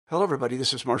Hello, everybody.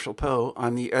 This is Marshall Poe.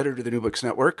 I'm the editor of the New Books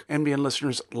Network. NBN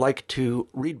listeners like to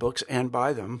read books and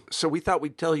buy them. So we thought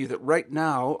we'd tell you that right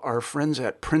now, our friends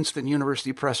at Princeton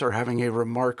University Press are having a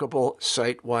remarkable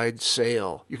site-wide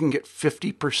sale. You can get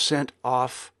 50%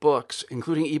 off books,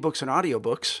 including ebooks and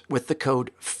audiobooks, with the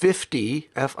code 50,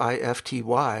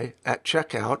 F-I-F-T-Y, at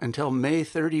checkout until May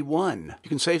 31. You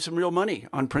can save some real money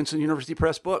on Princeton University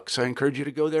Press books. I encourage you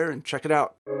to go there and check it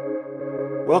out.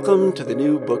 Welcome to the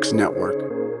New Books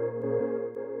Network.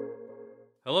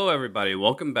 Hello, everybody.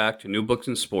 Welcome back to New Books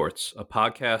in Sports, a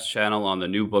podcast channel on the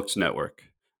New Books Network.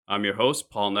 I'm your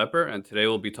host, Paul Nepper, and today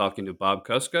we'll be talking to Bob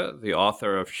Kuska, the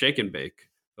author of Shake and Bake,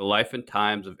 The Life and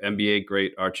Times of NBA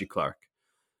Great Archie Clark.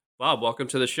 Bob, welcome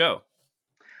to the show.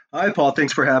 Hi, Paul.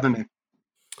 Thanks for having me.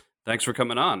 Thanks for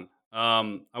coming on.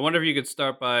 I wonder if you could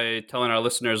start by telling our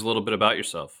listeners a little bit about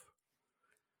yourself.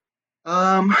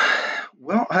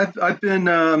 Well, I've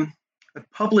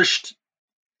published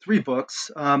 3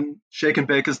 books. Shake and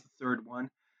Bake is the third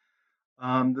one.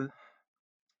 And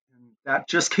that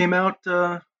just came out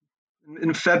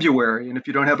in February. And if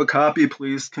you don't have a copy,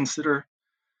 please consider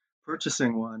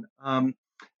purchasing one.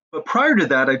 But prior to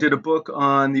that, I did a book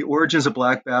on the origins of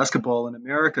black basketball in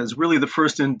America. It's really the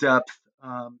first in-depth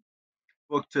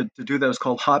book to do that. It was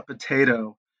called Hot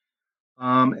Potato.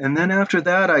 And then after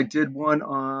that, I did one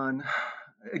on,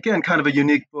 again, kind of a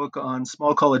unique book on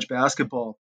small college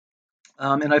basketball.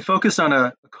 And I focused on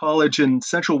a college in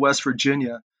central West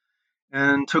Virginia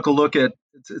and took a look at,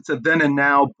 it's a then and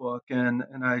now book. And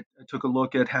I took a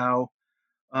look at how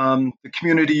the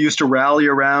community used to rally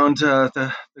around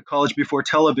the college before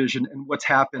television and what's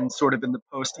happened sort of in the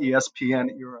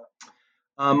post-ESPN era.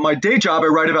 My day job, I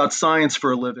write about science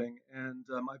for a living, and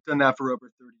I've done that for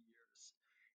over 30 years.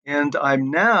 And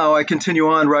I continue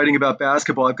on writing about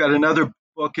basketball. I've got another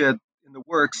book in the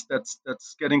works that's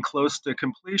getting close to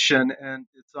completion, and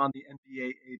it's on the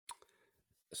NBA.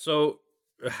 So,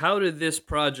 how did this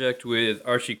project with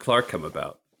Archie Clark come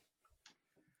about?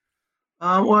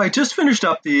 Well, I just finished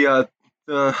up the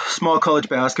small college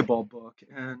basketball book,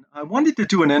 and I wanted to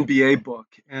do an NBA book.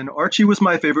 And Archie was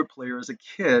my favorite player as a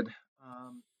kid.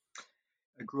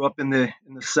 I grew up in the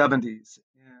 70s,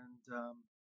 and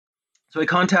so I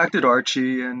contacted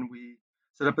Archie, and we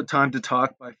set up a time to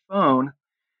talk by phone.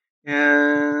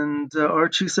 And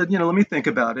Archie said, let me think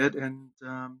about it. And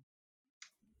then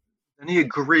he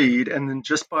agreed. And then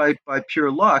just by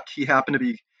pure luck, he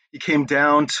came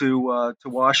down to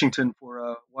Washington for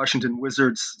a Washington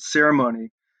Wizards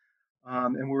ceremony.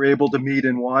 And we were able to meet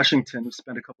in Washington. We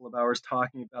spent a couple of hours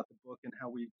talking about the book and how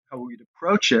we'd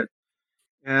approach it.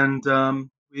 And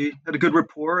we had a good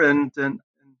rapport, and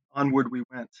onward we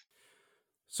went.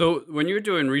 So when you're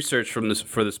doing research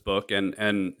for this book,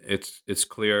 and it's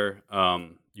clear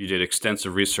you did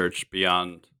extensive research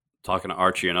beyond talking to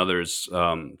Archie and others,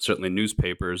 certainly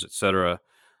newspapers, etc.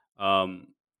 Do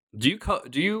you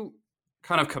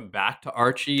kind of come back to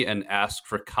Archie and ask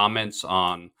for comments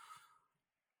on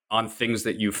things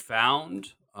that you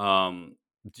found?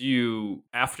 Do you,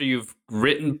 after you've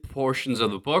written portions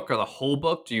of the book or the whole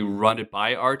book, do you run it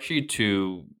by Archie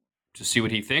to see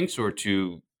what he thinks, or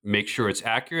to make sure it's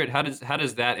accurate? How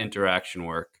does that interaction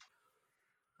work?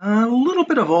 A little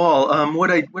bit of all. What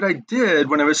I did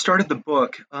when I started the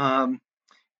book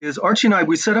is Archie and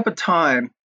we set up a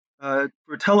time for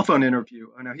a telephone interview.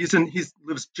 I know he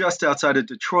lives just outside of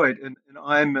Detroit, and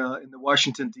I'm in the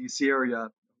Washington D.C. area,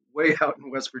 way out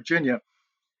in West Virginia.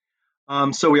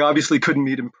 So we obviously couldn't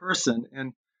meet in person,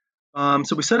 and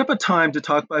so we set up a time to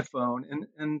talk by phone,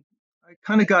 and I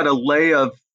kind of got a lay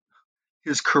of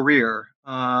his career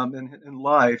and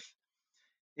life.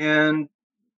 And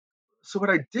so what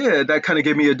I did, that kind of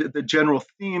gave me the general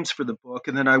themes for the book.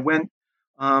 And then I went,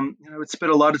 I would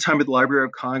spend a lot of time at the Library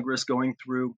of Congress going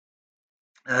through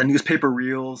newspaper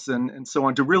reels and so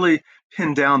on to really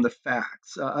pin down the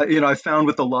facts. I found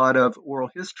with a lot of oral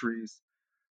histories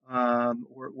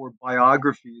or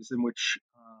biographies in which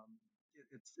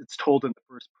it's told in the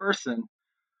first person,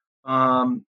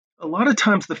 a lot of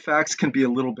times the facts can be a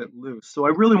little bit loose. So I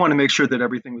really want to make sure that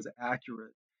everything was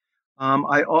accurate.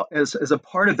 As a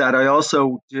part of that, I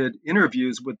also did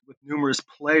interviews with numerous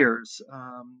players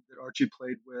that Archie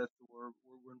played with or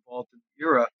were involved in the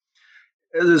era,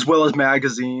 as well as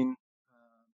magazine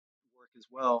work as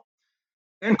well,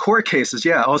 and court cases.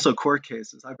 Yeah, also court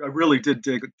cases. I really did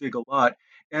dig a lot,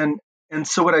 and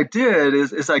so what I did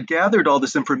is I gathered all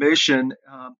this information.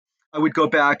 I would go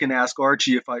back and ask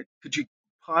Archie could you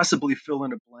possibly fill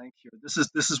in a blank here. This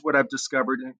is what I've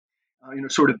discovered, and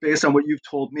sort of based on what you've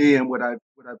told me and what I've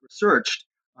researched.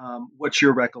 What's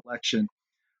your recollection?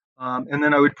 And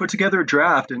then I would put together a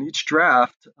draft, and each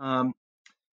draft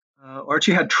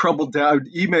Archie had trouble. I would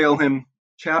email him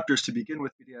chapters to begin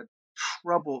with, but he had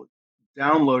trouble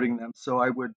downloading them. So I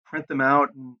would print them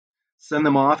out and send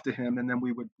them off to him, and then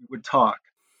we would talk.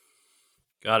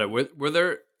 Got it. Were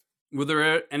there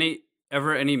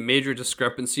any major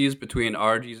discrepancies between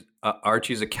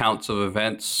Archie's accounts of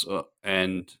events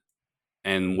and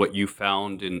what you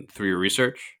found in through your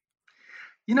research?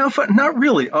 Not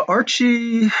really.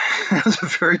 Archie has a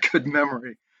very good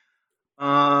memory.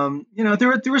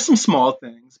 There were some small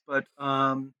things, but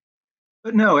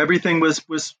no, everything was.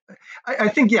 I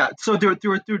think, yeah. So there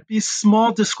would be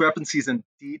small discrepancies in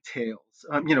details,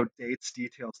 dates,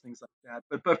 details, things like that.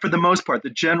 But for the most part, the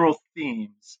general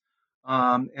themes,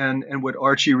 and what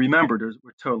Archie remembered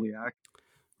were totally accurate.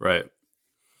 Right.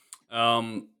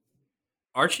 Um,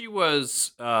 Archie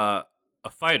was a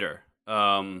fighter,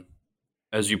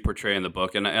 as you portray in the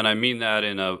book, and I mean that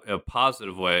in a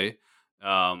positive way,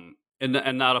 and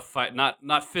not a fight,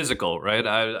 not physical, right?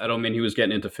 I don't mean he was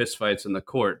getting into fistfights in the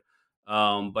court,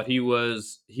 but he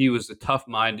was a tough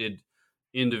minded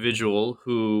individual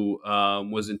who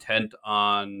was intent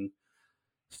on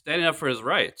standing up for his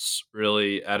rights,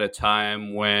 really, at a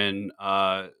time when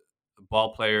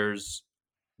ball players,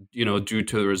 due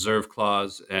to the reserve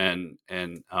clause and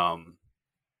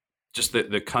just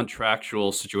the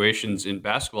contractual situations in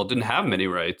basketball, didn't have many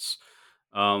rights.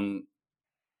 Um,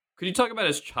 could you talk about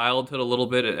his childhood a little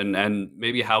bit and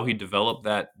maybe how he developed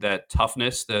that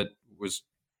toughness that was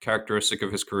characteristic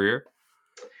of his career?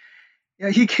 Yeah,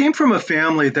 he came from a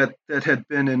family that had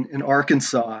been in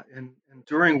Arkansas, and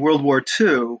during World War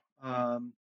II,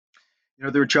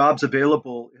 there were jobs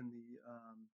available in the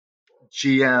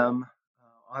GM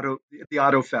the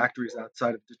auto factories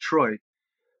outside of Detroit.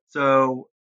 So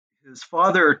his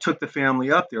father took the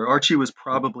family up there. Archie was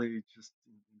probably just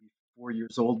maybe 4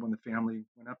 years old when the family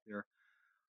went up there.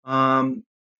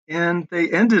 And they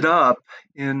ended up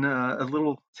in a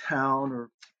little town or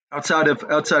outside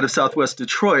of Southwest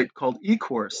Detroit called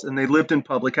Ecorse, and they lived in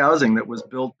public housing that was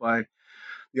built by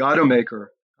the automaker,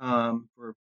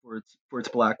 for its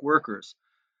black workers.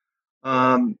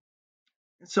 Um,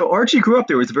 so Archie grew up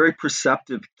there. He was a very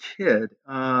perceptive kid,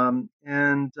 and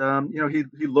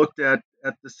he looked at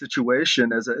the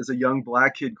situation as a young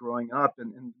black kid growing up,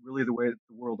 and really the way that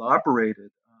the world operated.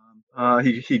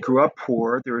 He grew up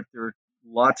poor. There were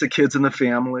lots of kids in the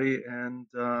family, and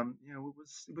it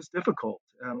was difficult,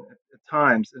 at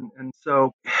times, and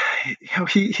so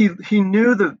he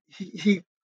knew that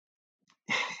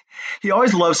he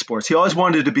always loved sports. He always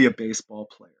wanted to be a baseball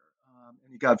player,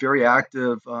 and he got very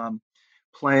active,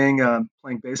 playing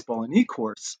baseball in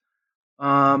e-course.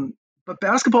 Um, but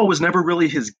basketball was never really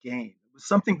his game. It was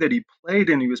something that he played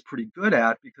and he was pretty good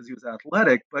at because he was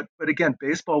athletic. But again,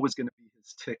 baseball was going to be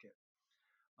his ticket.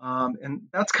 And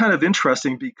that's kind of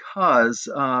interesting because,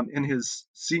 in his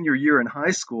senior year in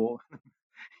high school,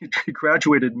 he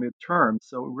graduated midterm,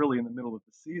 so really in the middle of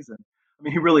the season. I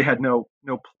mean, he really had no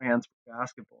plans for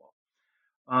basketball.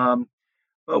 Um,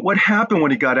 but what happened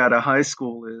when he got out of high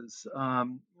school is,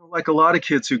 like a lot of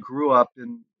kids who grew up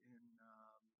in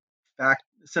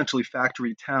essentially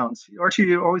factory towns,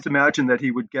 Archie always imagined that he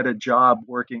would get a job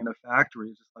working in a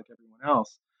factory just like everyone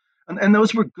else. And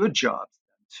those were good jobs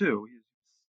then, too,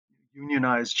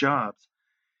 unionized jobs.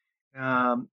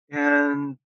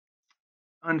 And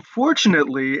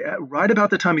unfortunately, right about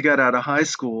the time he got out of high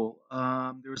school,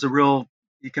 there was a real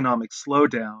economic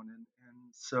slowdown. And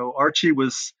so Archie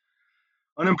was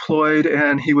unemployed,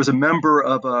 and he was a member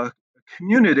of a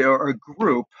community or a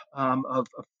group, of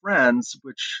friends,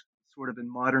 which sort of in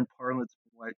modern parlance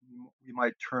we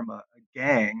might term a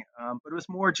gang, but it was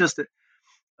more just a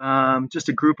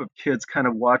group of kids kind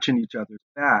of watching each other's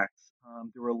backs.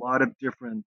 There were a lot of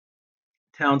different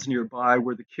towns nearby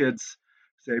where the kids,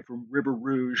 say from River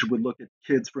Rouge, would look at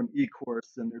kids from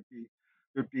Ecorse, and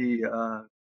there'd be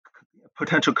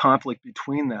potential conflict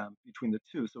between the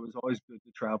two. So it was always good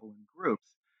to travel in groups.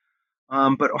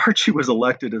 But Archie was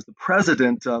elected as the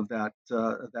president of that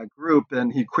group,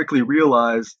 and he quickly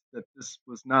realized that this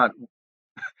was not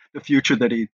the future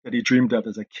that he dreamed of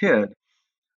as a kid.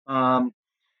 Um,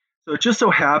 so it just so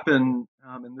happened,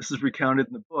 and this is recounted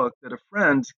in the book, that a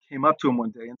friend came up to him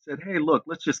one day and said, "Hey, look,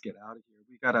 let's just get out of here.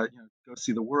 We gotta, go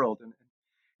see the world."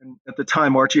 And at the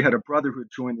time, Archie had a brother who had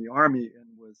joined the army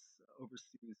and was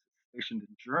overseas stationed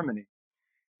in Germany,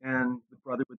 and the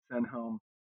brother would send home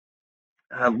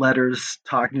letters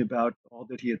talking about all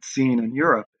that he had seen in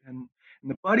Europe. And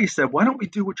the buddy said, "Why don't we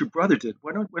do what your brother did?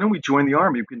 Why don't we join the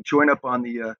army? We can join up on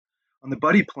the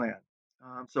buddy plan."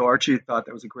 So Archie thought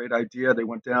that was a great idea. They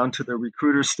went down to the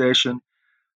recruiter station,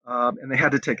 and they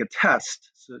had to take a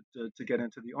test to get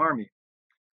into the army.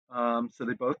 So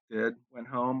they both did, went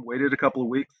home, waited a couple of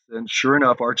weeks, and sure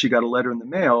enough, Archie got a letter in the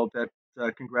mail that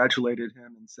congratulated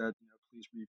him and said, please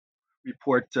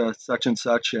report such and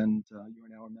such, and you are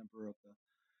now a member of the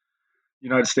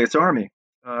United States Army.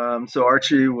 So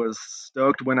Archie was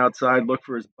stoked, went outside, looked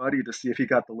for his buddy to see if he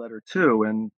got the letter too,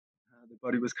 and the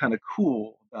buddy was kind of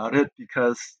cool about it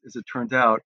because, as it turned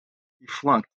out, he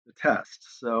flunked the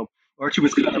test. So Archie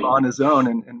was kind of on his own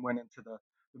and went into the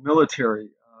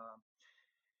military.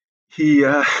 He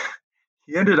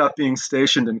he ended up being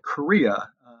stationed in Korea.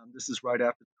 This is right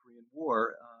after the Korean War.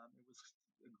 It was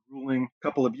a grueling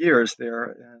couple of years there,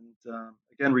 and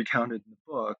again recounted in the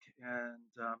book. And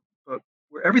but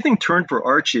where everything turned for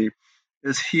Archie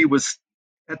is he was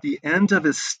at the end of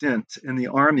his stint in the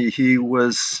army. He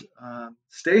was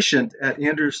stationed at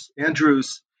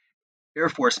Andrews Air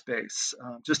Force Base,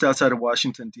 just outside of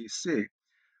Washington D.C.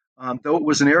 Though it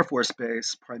was an Air Force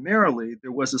base primarily,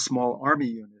 there was a small Army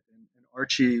unit, and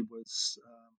Archie would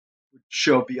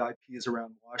show VIPs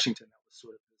around Washington. That was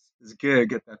sort of his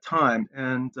gig at that time.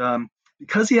 And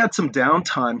because he had some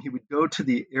downtime, he would go to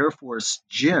the Air Force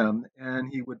gym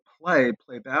and he would play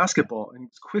basketball. And he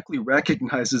was quickly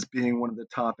recognized as being one of the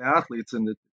top athletes on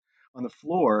the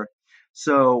floor.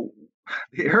 So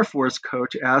the Air Force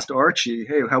coach asked Archie,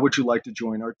 "Hey, how would you like to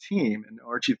join our team?" And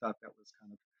Archie thought that was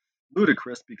kind of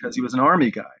ludicrous because he was an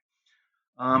Army guy.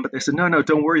 But they said, no,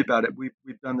 don't worry about it.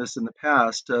 We've done this in the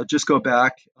past. Just go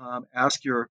back, ask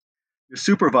your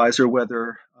supervisor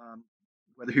whether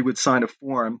he would sign a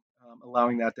form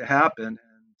allowing that to happen.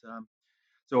 And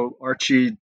so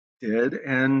Archie did,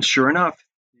 and sure enough,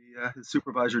 his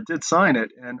supervisor did sign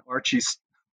it, and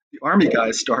the Army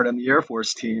guy started on the Air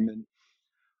Force team.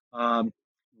 And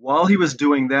while he was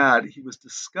doing that, he was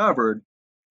discovered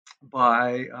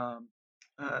by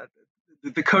uh,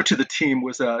 the coach of the team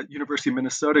was a University of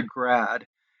Minnesota grad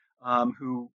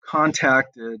who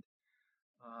contacted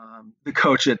the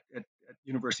coach at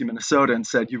University of Minnesota and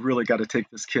said, "You've really got to take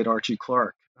this kid, Archie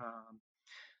Clark."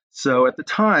 So at the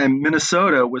time,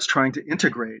 Minnesota was trying to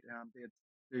integrate.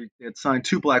 They had signed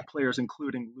two black players,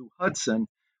 including Lou Hudson.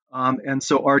 And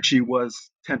so Archie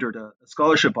was tendered a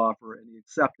scholarship offer, and he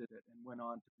accepted it and went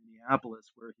on to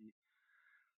Minneapolis, where he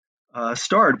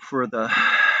starred for the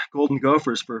Golden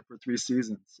Gophers for 3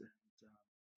 seasons. And,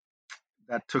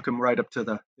 that took him right up to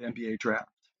the NBA draft.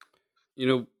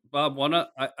 Bob,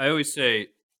 I always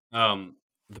say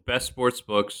the best sports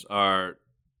books are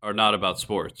not about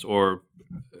sports, or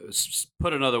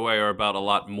put another way, are about a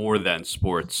lot more than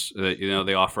sports.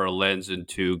 They offer a lens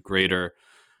into greater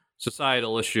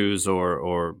societal issues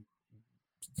or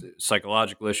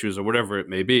psychological issues or whatever it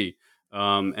may be.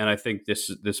 And I think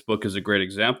this book is a great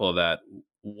example of that.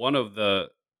 One of the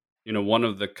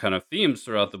kind of themes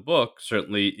throughout the book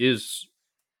certainly is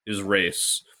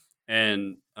race.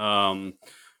 And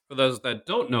for those that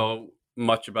don't know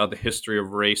much about the history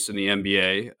of race in the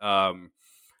NBA,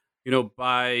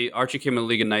 by Archie came in the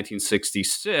league in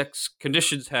 1966,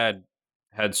 conditions had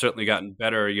certainly gotten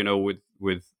better.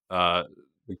 With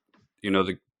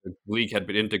the league had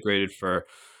been integrated for,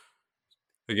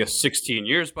 I guess, 16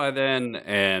 years by then,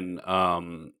 and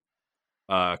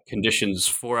conditions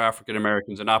for African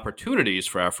Americans and opportunities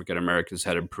for African Americans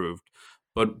had improved,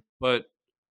 but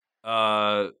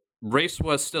race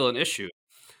was still an issue.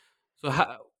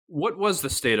 So, what was the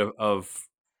state of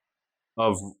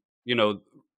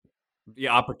the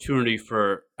opportunity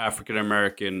for African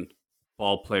American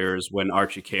ball players when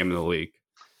Archie came in the league?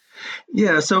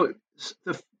 Yeah, so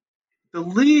the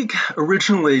league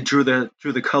originally drew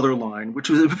the color line, which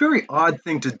was a very odd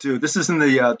thing to do. This is in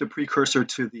the precursor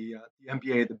to the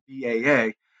NBA, the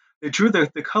BAA. They drew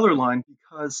the color line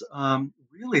because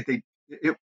really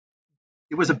it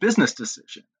was a business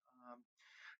decision.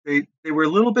 They were a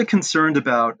little bit concerned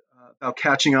about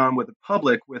catching on with the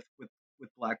public with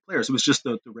black players. It was just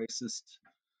the racist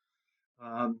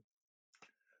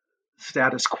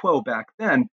status quo back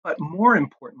then. But more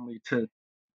importantly,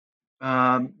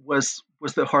 was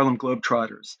the Harlem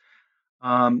Globetrotters.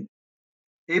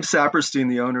 Abe Saperstein,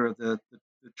 the owner of the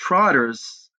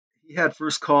Trotters, he had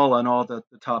first call on all the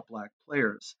top black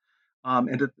players.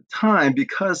 And at the time,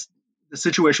 because the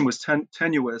situation was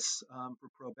tenuous for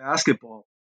pro basketball,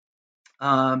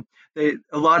 a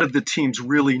lot of the teams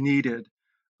really needed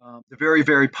the very,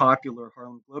 very popular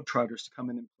Harlem Globetrotters to come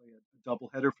in and play a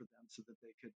doubleheader for them so that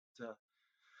they could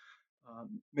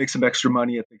make some extra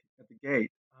money at the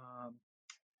gate.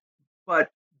 But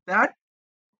that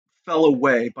fell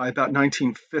away by about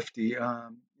 1950.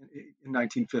 In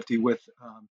 1950, with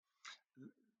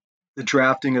the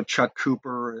drafting of Chuck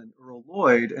Cooper and Earl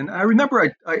Lloyd, and I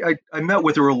remember I met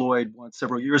with Earl Lloyd once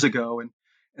several years ago, and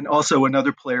and also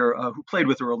another player who played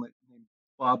with Earl named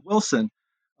Bob Wilson,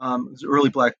 who's an early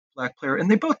black player. And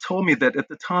they both told me that at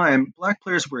the time, black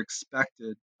players were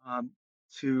expected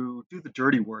to do the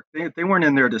dirty work. They weren't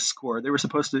in there to score. They were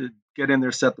supposed to get in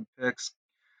there, set the picks,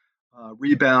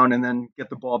 rebound, and then get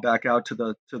the ball back out to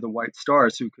the White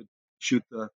Stars, who could shoot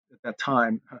at that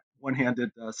time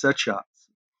one-handed set shots.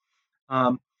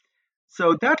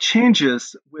 So that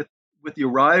changes with the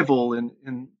arrival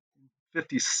in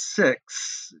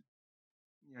 56.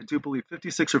 I do believe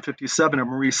 56 or 57 of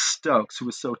Maurice Stokes, who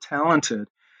was so talented.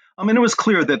 And it was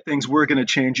clear that things were going to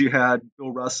change. You had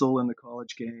Bill Russell in the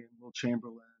college game, Will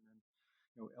Chamberlain,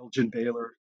 and Elgin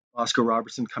Baylor, Oscar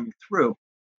Robertson coming through.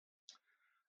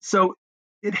 So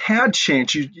it had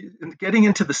changed. Getting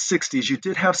into the 60s, you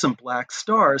did have some black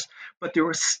stars, but there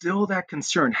was still that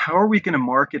concern. How are we going to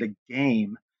market a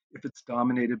game if it's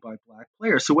dominated by black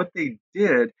players? So what they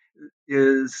did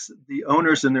is the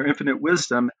owners, in their infinite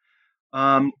wisdom,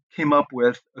 came up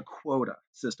with a quota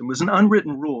system. It was an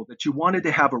unwritten rule that you wanted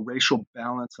to have a racial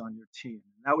balance on your team.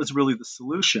 And that was really the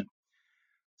solution.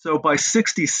 So by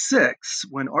 66,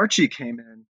 when Archie came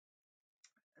in,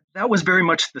 that was very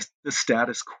much the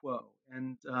status quo.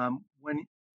 And when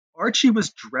Archie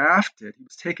was drafted, he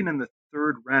was taken in the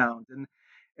third round.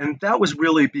 And that was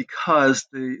really because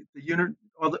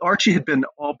Archie had been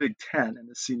all Big Ten in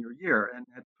his senior year and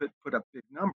had put up big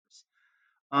numbers.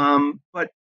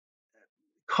 But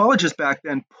colleges back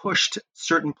then pushed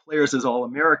certain players as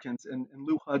All-Americans, and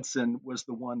Lou Hudson was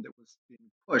the one that was being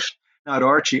pushed, not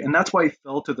Archie. And that's why he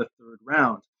fell to the third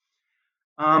round.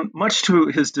 Much to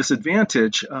his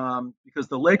disadvantage, because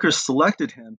the Lakers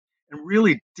selected him and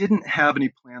really didn't have any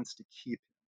plans to keep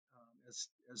him,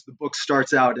 as the book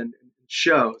starts out and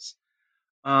shows.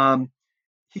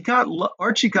 Archie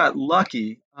got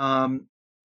lucky in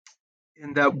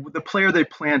that the player they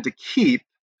planned to keep,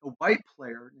 a white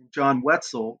player named John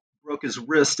Wetzel, broke his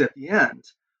wrist at the end.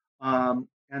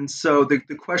 And so the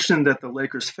question that the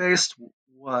Lakers faced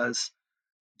was,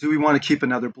 do we want to keep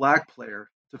another black player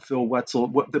to fill Wetzel,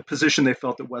 the position they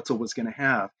felt that Wetzel was going to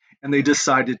have? And they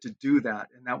decided to do that,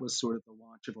 and that was sort of the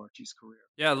launch of Archie's career.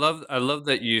 Yeah, I love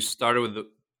that you started with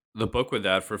the book with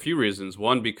that for a few reasons.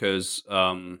 One, because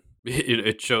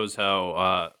it shows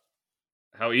how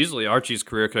easily Archie's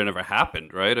career could have never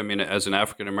happened, right? I mean, as an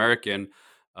African American,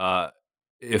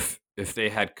 if they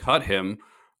had cut him,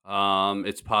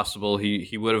 it's possible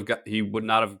he would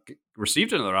not have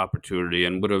received another opportunity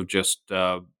and would have just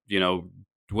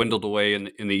dwindled away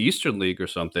in the Eastern League or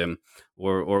something,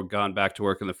 or gone back to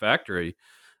work in the factory.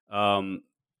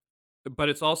 But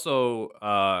it's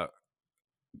also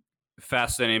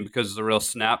fascinating because it's a real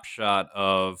snapshot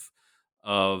of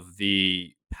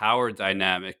the power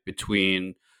dynamic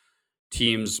between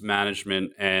teams,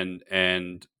 management,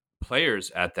 and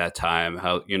players at that time.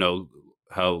 How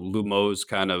Lou Mose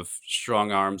kind of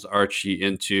strong arms Archie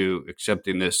into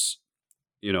accepting this,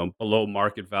 below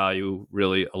market value,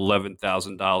 really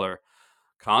 $11,000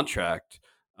 contract.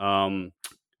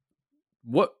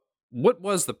 What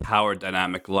was the power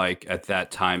dynamic like at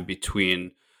that time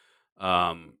between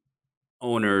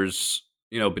owners,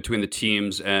 between the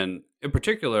teams, and in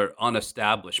particular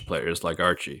unestablished players like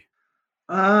Archie?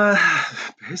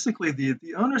 Basically,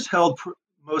 the owners held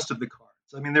most of the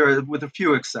cards. I mean, there are, with a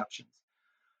few exceptions.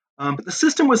 But the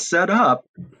system was set up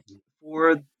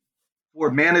for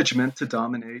management to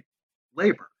dominate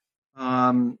labor.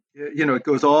 It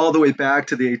goes all the way back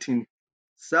to the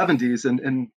 1870s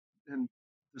and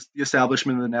the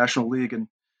establishment of the National League in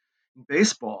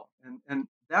baseball. And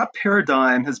that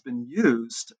paradigm has been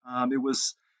used. It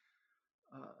was,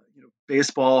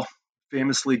 baseball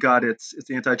famously got its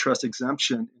antitrust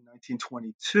exemption in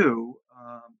 1922.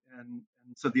 And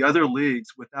so the other leagues,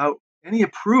 without any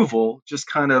approval, just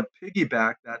kind of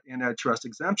piggyback that antitrust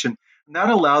exemption. And that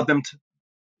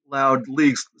allowed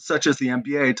leagues such as the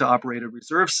NBA to operate a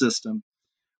reserve system,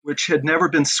 which had never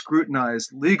been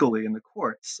scrutinized legally in the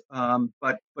courts.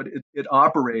 But it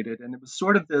operated, and it was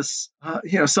sort of this,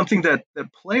 something that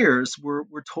players were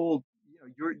told,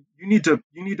 you need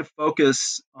to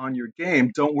focus on your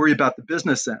game. Don't worry about the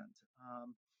business end.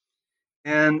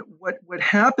 And what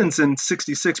happens in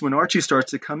 66 when Archie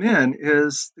starts to come in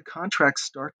is the contracts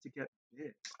start to get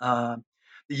big. The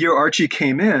year Archie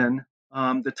came in,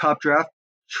 the top draft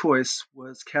choice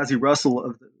was Cazzie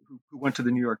Russell, who went to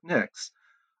the New York Knicks,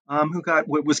 who got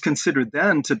what was considered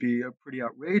then to be a pretty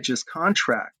outrageous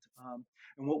contract.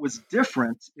 And what was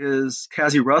different is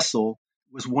Cazzie Russell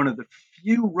was one of the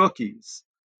few rookies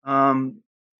to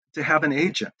have an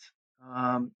agent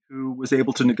who was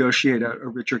able to negotiate a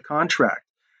richer contract.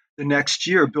 The next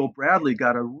year, Bill Bradley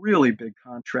got a really big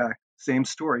contract same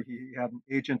story. He had an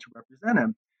agent to represent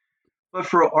him. But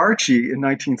for Archie in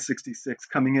 1966,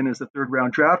 coming in as a third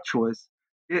round draft choice,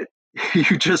 it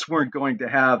you just weren't going to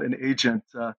have an agent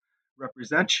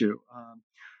represent you.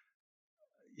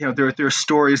 There are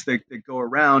stories that go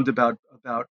around about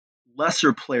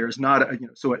lesser players, not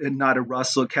not a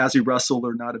Russell, Cassie Russell,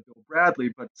 or not a Bill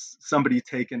Bradley, but somebody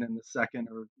taken in the second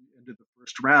or into the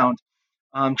first round,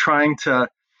 trying to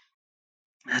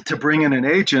bring in an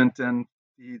agent, and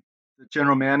the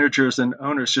general managers and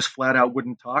owners just flat out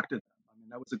wouldn't talk to them. I mean,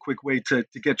 that was a quick way to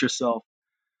get yourself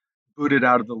booted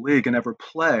out of the league and ever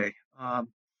play.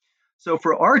 So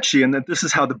for Archie, and that this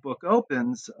is how the book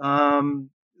opens,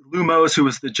 Lou Mose, who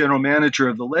was the general manager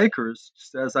of the Lakers,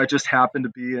 says, "I just happened to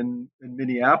be in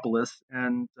Minneapolis,"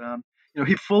 and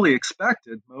he fully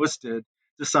expected, Mose did,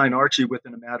 to sign Archie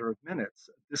within a matter of minutes.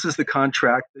 This is the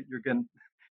contract that you're going to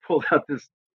pull out this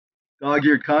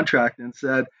dog-eared contract and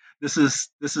said, "This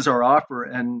is our offer,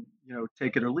 and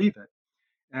take it or leave it."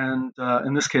 And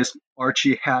in this case,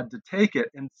 Archie had to take it,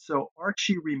 and so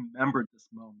Archie remembered this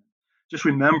moment, just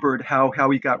remembered how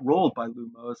he got rolled by Lou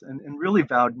Mose, and really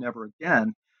vowed never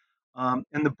again.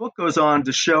 And the book goes on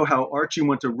to show how Archie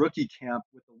went to rookie camp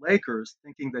with the Lakers,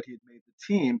 thinking that he had made the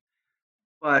team,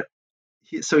 but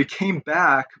he came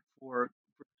back for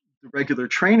the regular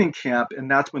training camp, and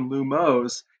that's when Lou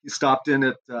Mose, he stopped in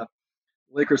at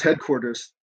Lakers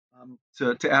headquarters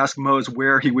to ask Mose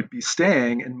where he would be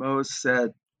staying, and Mose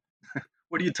said,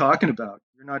 "What are you talking about?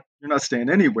 You're not staying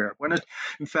anywhere.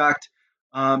 In fact,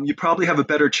 you probably have a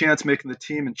better chance making the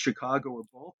team in Chicago or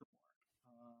Baltimore."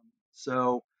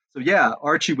 So yeah,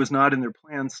 Archie was not in their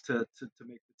plans to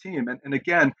make the team, and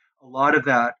again, a lot of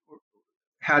that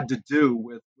had to do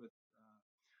with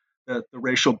the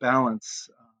racial balance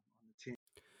on the team.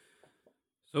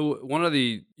 So one of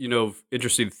the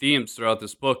interesting themes throughout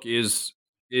this book is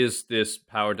this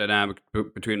power dynamic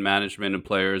between management and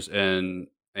players, and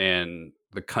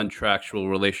the contractual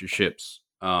relationships.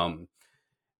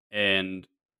 And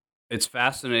it's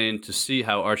fascinating to see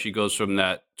how Archie goes from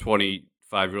that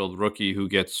 25-year-old rookie who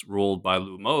gets rolled by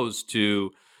Lou Mose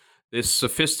to this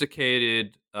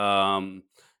sophisticated,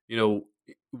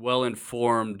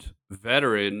 well-informed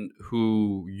veteran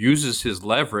who uses his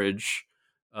leverage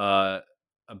about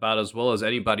as well as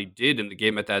anybody did in the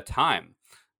game at that time.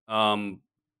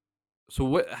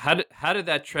 So how did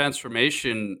that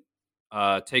transformation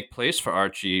take place for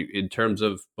Archie in terms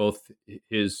of both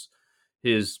his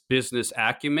business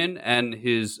acumen and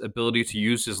his ability to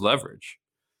use his leverage?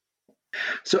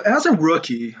 So as a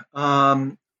rookie,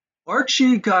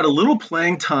 Archie got a little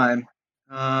playing time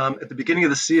at the beginning of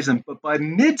the season, but by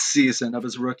mid-season of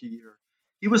his rookie year,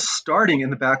 he was starting in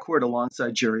the backcourt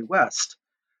alongside Jerry West.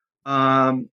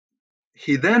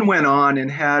 He then went on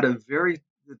and had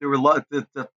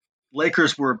the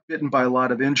Lakers were bitten by a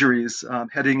lot of injuries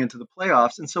heading into the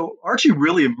playoffs, and so Archie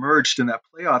really emerged in that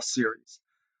playoff series.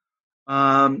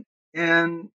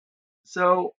 And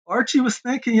so Archie was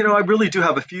thinking, I really do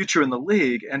have a future in the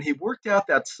league, and he worked out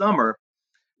that summer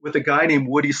with a guy named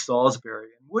Woody Salisbury.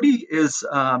 And Woody is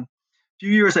a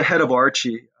few years ahead of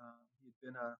Archie. He'd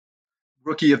been a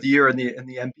rookie of the year in the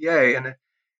NBA, and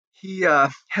he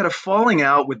had a falling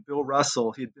out with Bill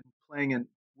Russell.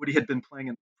 Woody had been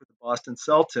playing for the Boston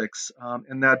Celtics,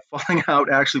 and that falling out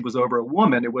actually was over a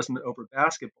woman. It wasn't over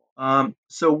basketball.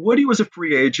 So Woody was a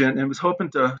free agent and was hoping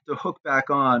to hook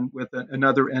back on with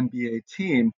another NBA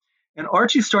team. And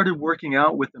Archie started working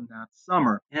out with him that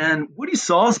summer. And Woody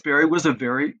Salisbury was a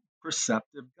very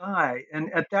perceptive guy.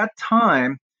 And at that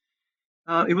time,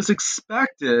 it was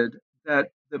expected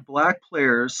that the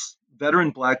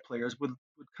veteran black players, would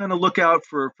kind of look out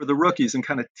for the rookies and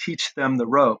kind of teach them the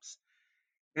ropes.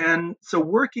 And so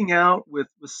working out with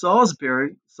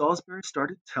Salisbury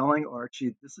started telling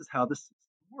Archie, this is how this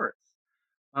works.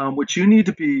 What you need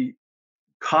to be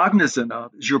cognizant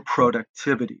of is your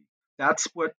productivity. That's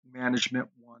what management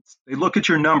wants. They look at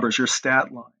your numbers, your stat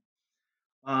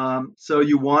line. So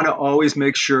you want to always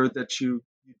make sure that you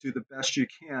do the best you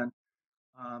can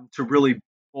to really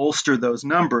bolster those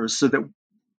numbers so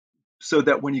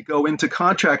that when you go into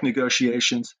contract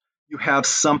negotiations, you have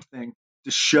something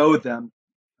to show them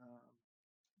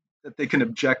that they can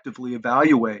objectively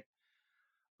evaluate.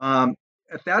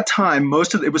 At that time,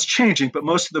 it was changing, but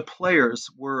most of the players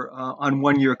were on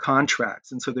one-year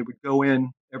contracts, and so they would go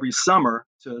in every summer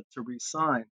to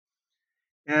re-sign.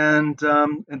 And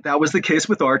that was the case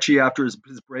with Archie after his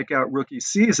breakout rookie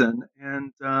season.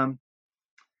 And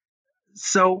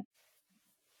so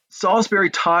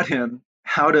Salisbury taught him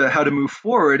how to move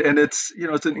forward, and it's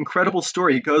an incredible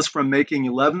story. He goes from making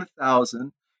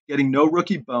 $11,000, getting no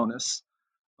rookie bonus,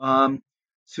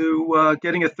 to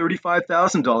getting a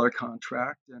 $35,000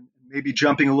 contract, and maybe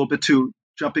jumping a little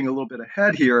bit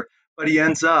ahead here, but he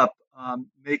ends up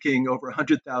making over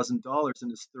 $100,000 in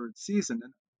his third season,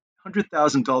 and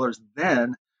 $100,000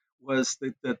 then was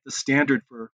the standard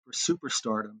for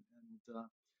superstardom.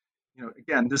 And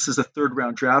again, this is a third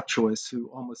round draft choice who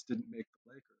almost didn't make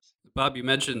the Lakers. Bob, you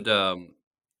mentioned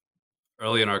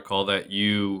early in our call that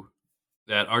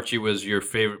Archie was your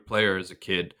favorite player as a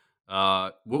kid.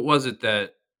 What was it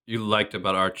that you liked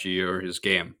about Archie or his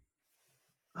game?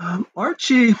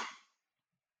 Archie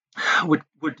he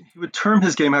would term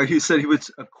his game out. He said he was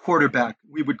a quarterback.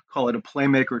 We would call it a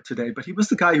playmaker today, but he was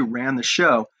the guy who ran the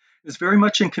show. He was very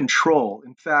much in control.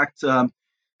 In fact,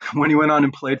 when he went on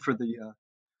and played for the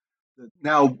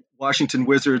now Washington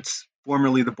Wizards,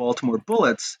 formerly the Baltimore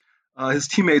Bullets, his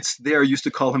teammates there used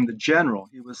to call him the general.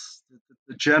 He was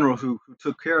the general who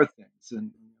took care of things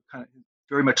and kind of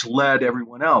very much led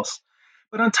everyone else.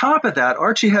 But on top of that,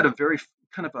 Archie had a very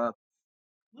kind of a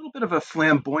little bit of a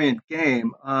flamboyant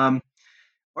game.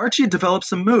 Archie developed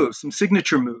some moves, some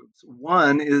signature moves.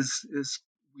 One is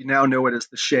we now know it as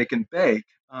the shake and bake.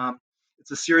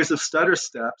 It's a series of stutter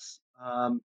steps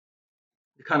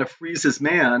to kind of freeze his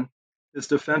man, his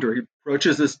defender. He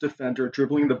approaches his defender,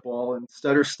 dribbling the ball and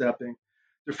stutter stepping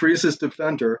to freeze his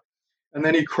defender, and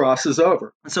then he crosses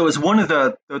over. So it's one of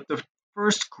the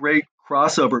first great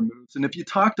crossover moves. And if you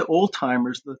talk to old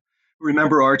timers who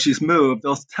remember Archie's move,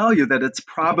 they'll tell you that it's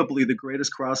probably the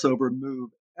greatest crossover move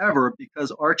ever,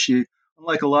 because Archie,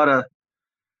 unlike a lot of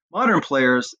modern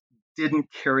players, didn't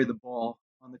carry the ball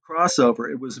on the crossover.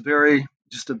 It was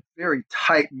just a very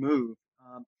tight move.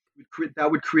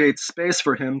 That would create space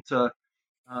for him to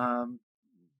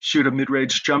shoot a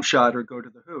mid-range jump shot or go to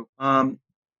the hoop.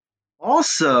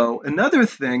 Also, another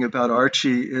thing about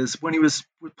Archie is when he was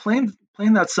playing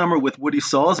that summer with Woody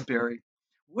Salisbury,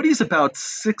 Woody's about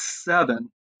 6'7",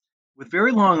 with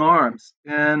very long arms,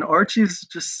 and Archie's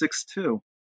just 6'2".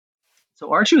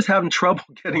 So Archie was having trouble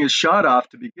getting his shot off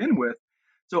to begin with.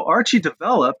 So Archie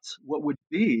developed what would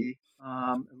be,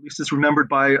 at least as remembered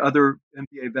by other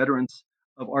NBA veterans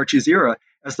of Archie's era,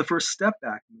 as the first step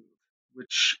back move,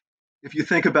 which, if you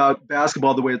think about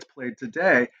basketball the way it's played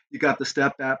today, you got the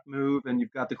step back move and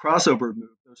you've got the crossover move.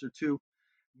 Those are two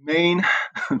main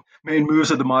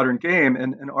moves of the modern game,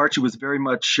 and Archie was very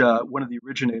much one of the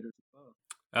originators of both.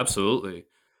 Absolutely.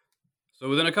 So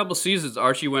within a couple seasons,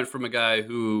 Archie went from a guy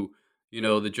who,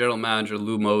 the general manager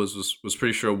Lou Mose was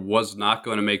pretty sure was not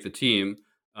going to make the team,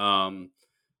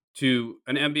 to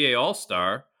an NBA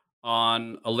All-Star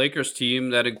on a Lakers team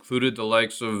that included the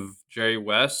likes of Jerry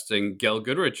West and Gail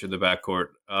Goodrich in the backcourt.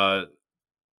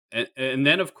 And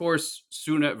then, of course,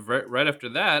 right after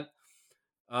that,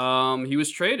 he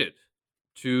was traded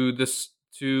to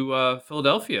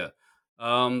Philadelphia.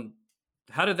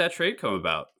 How did that trade come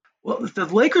about? Well, the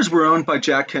Lakers were owned by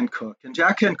Jack Kent Cooke, and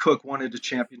Jack Kent Cooke wanted a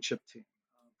championship team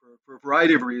for a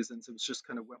variety of reasons. It was just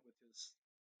kind of went with his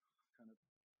kind of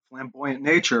flamboyant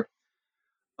nature.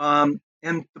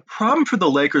 And the problem for the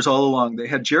Lakers all along, they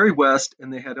had Jerry West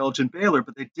and they had Elgin Baylor,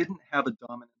 but they didn't have a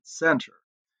dominant center.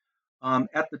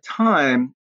 At the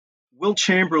time, Wilt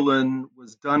Chamberlain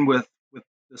was done with the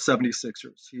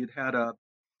 76ers. He had a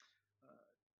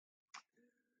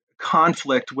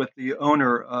conflict with the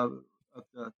owner of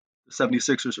the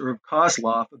 76ers, Irv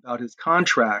Kozlov, about his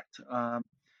contract.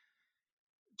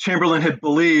 Chamberlain had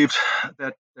believed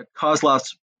that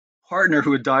Kozlov's partner,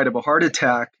 who had died of a heart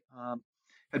attack,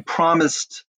 had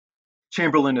promised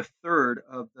Chamberlain a third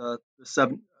of the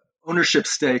ownership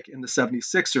stake in the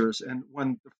 76ers. And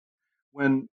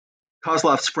when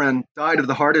Kozlov's friend died of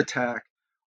the heart attack,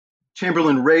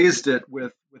 Chamberlain raised it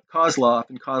with Kozlov,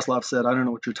 and Kozlov said, "I don't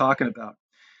know what you're talking about."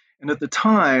 And at the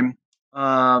time,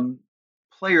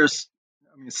 players,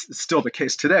 I mean, it's still the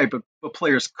case today, but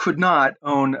players could not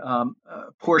own a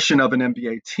portion of an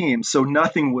NBA team, so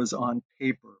nothing was on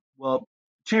paper. Well,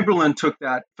 Chamberlain took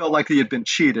that, felt like he had been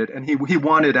cheated, and he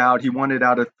wanted out. He wanted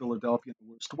out of Philadelphia in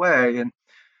the worst way,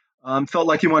 and felt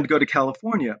like he wanted to go to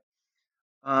California.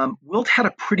 Wilt had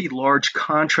a pretty large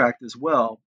contract as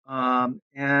well,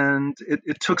 and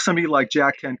it took somebody like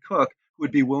Jack Kent Cooke who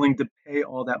would be willing to pay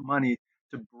all that money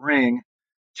to bring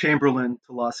Chamberlain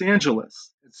to Los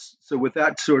Angeles. So with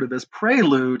that sort of as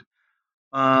prelude,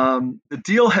 the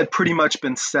deal had pretty much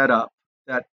been set up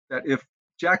that if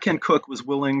Jack Kent Cooke was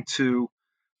willing to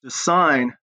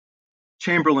sign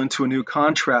Chamberlain to a new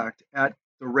contract at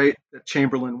the rate that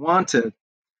Chamberlain wanted,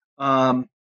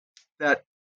 that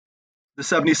the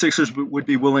 76ers would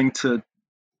be willing to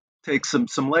take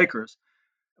some Lakers.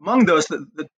 Among those,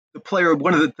 the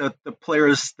one of the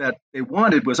players that they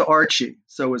wanted was Archie.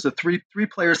 So it was the three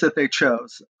players that they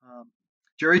chose.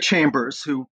 Jerry Chambers,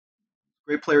 who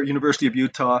great player at University of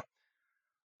Utah,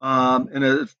 and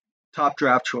a top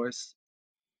draft choice.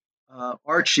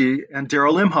 Archie and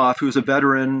Daryl Imhoff, who's a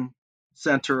veteran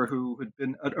center who had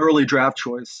been an early draft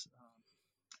choice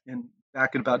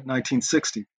back in about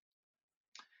 1960.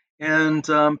 And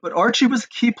but Archie was a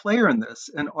key player in this,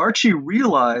 and Archie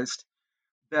realized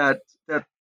that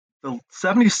the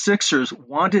 76ers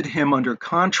wanted him under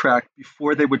contract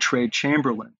before they would trade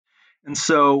Chamberlain. And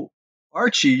so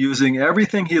Archie, using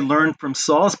everything he learned from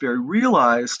Salisbury,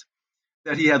 realized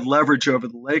that he had leverage over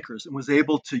the Lakers and was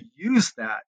able to use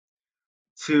that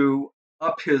to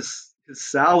up his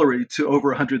salary to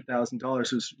over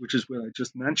 $100,000, which is what I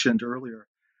just mentioned earlier.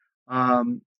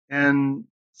 And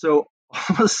so all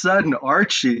of a sudden,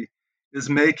 Archie is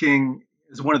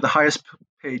one of the highest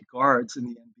paid guards in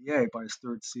the NBA by his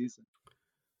third season.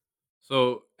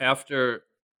 So after,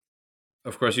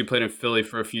 of course, you played in Philly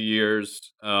for a few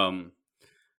years, and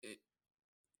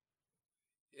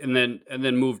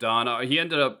then moved on. He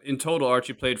ended up, in total,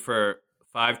 Archie played for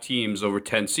 5 teams over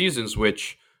 10 seasons,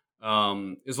 which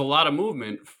is a lot of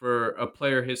movement for a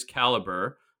player his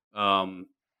caliber.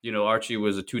 Archie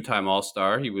was a 2-time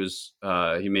All-Star. He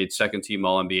made second team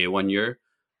All-NBA one year.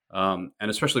 And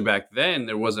especially back then,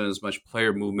 there wasn't as much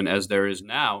player movement as there is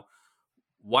now.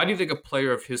 Why do you think a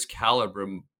player of his caliber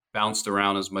bounced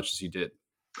around as much as he did?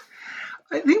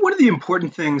 I think one of the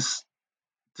important things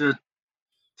to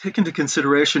take into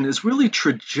consideration is really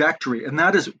trajectory, and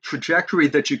that is trajectory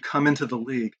that you come into the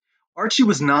league. Archie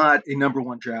was not a number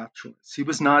 1 draft choice. He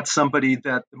was not somebody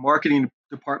that the marketing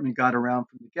department got around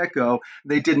from the get-go.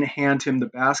 They didn't hand him the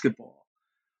basketball.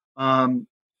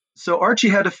 So Archie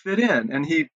had to fit in, and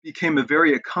he became a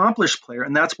very accomplished player,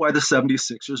 and that's why the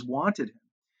 76ers wanted him.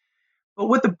 But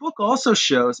what the book also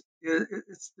shows is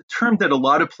it's the term that a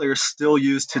lot of players still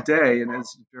use today, and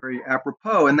is very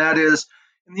apropos, and that is,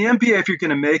 in the NBA, if you're going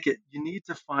to make it, you need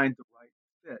to find the right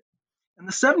fit. And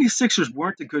the 76ers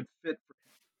weren't a good fit for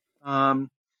him.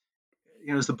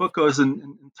 As the book goes and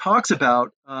talks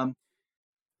about,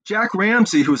 Jack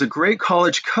Ramsey, who was a great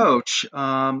college coach,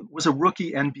 was a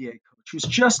rookie NBA coach who's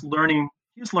just learning.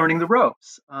 He was learning the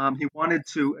ropes. He wanted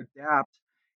to adapt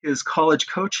his college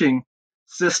coaching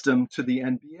system to the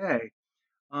NBA.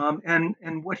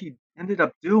 And what he ended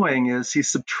up doing is he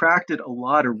subtracted a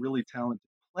lot of really talented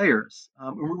players.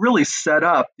 Really set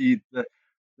up the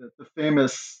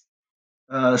famous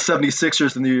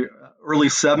 76ers in the early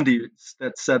 70s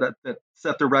that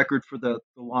set the record for the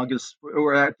longest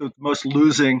or at the most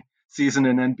losing season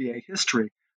in NBA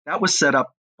history. That was set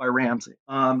up by Ramsey.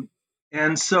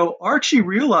 And so Archie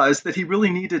realized that he really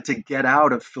needed to get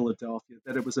out of Philadelphia,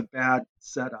 that it was a bad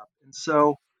setup. And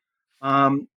so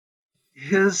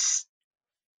his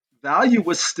value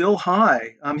was still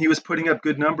high. He was putting up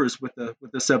good numbers with the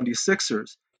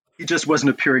 76ers. He just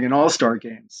wasn't appearing in all-star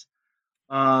games.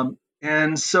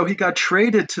 And so he got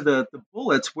traded to the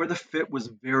Bullets, where the fit was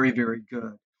very, very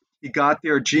good. He got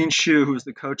there. Gene Shue, who was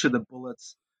the coach of the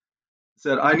Bullets,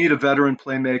 said, "I need a veteran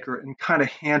playmaker," and kind of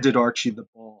handed Archie the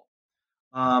ball.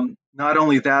 Not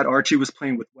only that, Archie was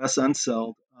playing with Wes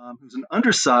Unseld, who's an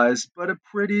undersized but a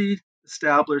pretty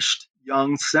established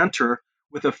young center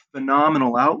with a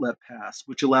phenomenal outlet pass,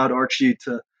 which allowed Archie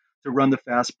to run the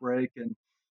fast break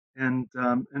and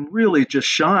really just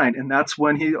shine. And that's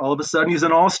when he all of a sudden he's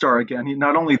an all-star again.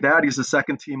 Not only that, he's a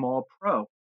second-team All-Pro.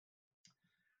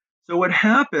 So what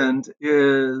happened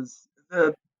is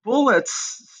the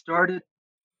Bullets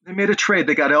they made a trade.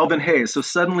 They got Elvin Hayes. So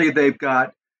suddenly they've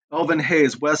got Elvin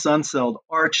Hayes, Wes Unseld,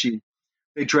 Archie.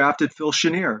 They drafted Phil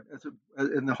Chenier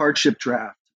in the hardship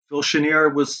draft. Phil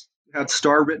Chenier had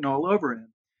star written all over him.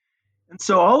 And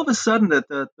so all of a sudden that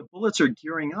the Bullets are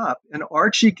gearing up, and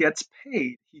Archie gets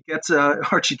paid.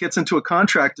 Archie gets into a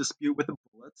contract dispute with the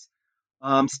Bullets,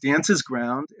 stands his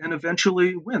ground, and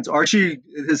eventually wins.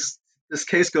 This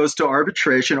case goes to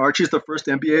arbitration. Archie's the first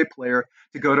NBA player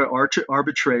to go to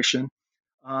arbitration,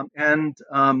 and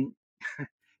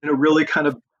in a really kind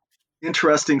of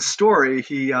interesting story,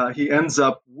 he ends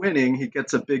up winning. He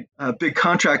gets a big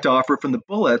contract offer from the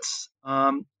Bullets,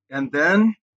 and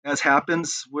then, as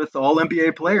happens with all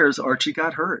NBA players, Archie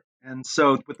got hurt. And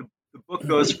so the book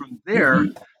goes from there,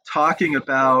 talking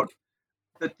about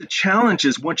the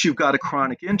challenges once you've got a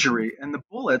chronic injury. And the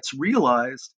Bullets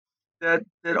realized that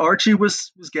Archie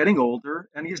was getting older,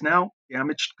 and he's now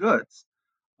damaged goods.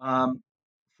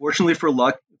 Fortunately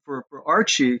for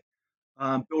Archie,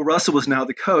 Bill Russell was now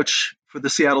the coach for the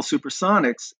Seattle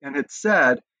Supersonics and had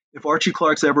said, if Archie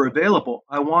Clark's ever available,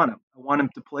 I want him. I want him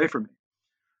to play for me.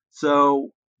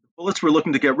 So the Bullets were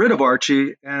looking to get rid of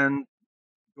Archie, and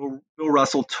Bill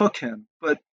Russell took him.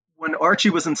 But when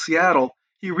Archie was in Seattle,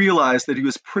 he realized that he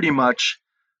was pretty much,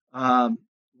 um,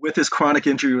 with his chronic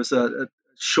injury, it was a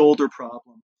shoulder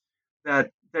problem,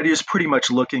 that he was pretty much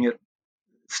looking at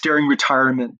staring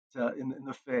retirement in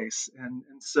the face. And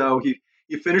so he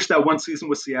finished that one season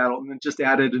with Seattle and then just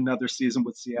added another season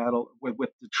with Seattle,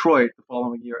 with Detroit the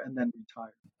following year, and then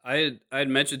retired. I had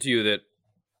mentioned to you that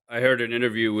I heard an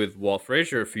interview with Walt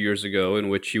Frazier a few years ago in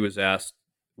which he was asked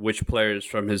which players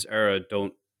from his era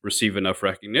don't receive enough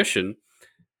recognition.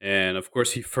 And of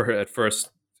course, he at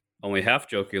first only half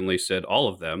jokingly said all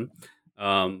of them,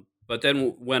 but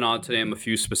then went on to name a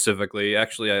few specifically.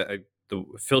 Actually,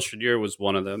 Phil Chenier was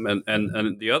one of them,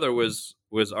 and the other was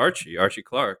Archie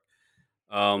Clark.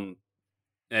 Um,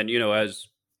 and as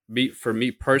for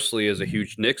me personally, as a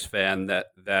huge Knicks fan,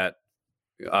 that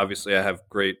obviously I have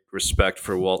great respect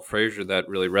for Walt Frazier. That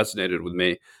really resonated with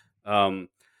me. Um,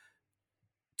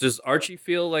 does Archie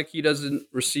feel like he doesn't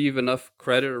receive enough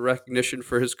credit or recognition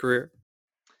for his career?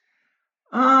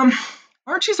 Um,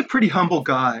 Archie's a pretty humble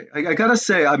guy. I gotta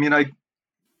say. I mean, I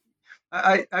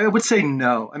would say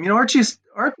no. I mean, Archie's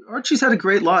had a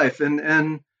great life,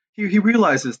 and he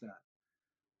realizes that.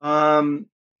 Um,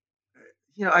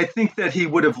 I think that he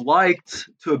would have liked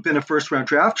to have been a first round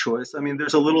draft choice. I mean,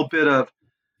 there's a little bit of,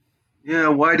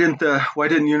 why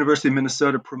didn't University of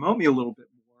Minnesota promote me a little bit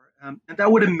more? And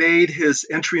that would have made his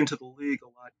entry into the league a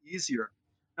lot easier.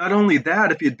 Not only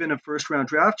that, if he had been a first round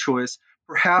draft choice,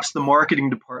 perhaps the marketing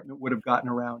department would have gotten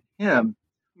around him.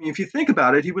 I mean, if you think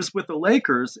about it, he was with the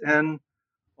Lakers, and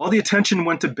all the attention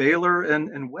went to Baylor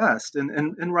and West,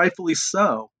 and rightfully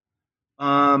so.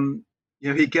 Um,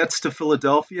 he gets to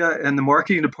Philadelphia, and the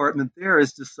marketing department there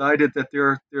has decided that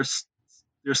their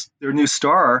new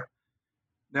star,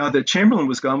 now that Chamberlain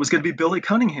was gone, was going to be Billy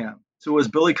Cunningham. So it was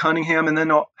Billy Cunningham and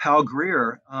then Hal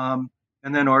Greer, and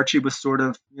then Archie was sort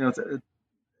of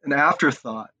an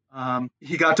afterthought.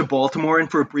 He got to Baltimore, and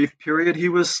for a brief period, he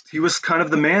was kind of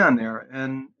the man there,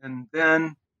 and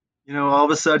then all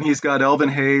of a sudden he's got Elvin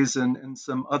Hayes and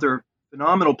some other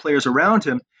phenomenal players around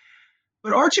him.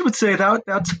 But Archie would say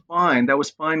that's fine. That was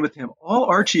fine with him. All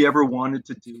Archie ever wanted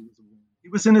to do was win. He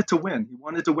was in it to win. He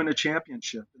wanted to win a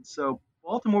championship, and so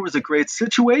Baltimore was a great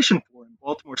situation for him.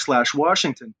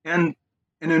 Baltimore/Washington, and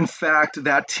in fact,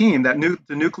 that team, the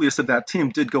nucleus of that team,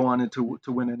 did go on to win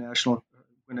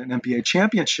win an NBA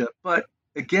championship. But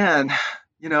again,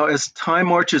 as time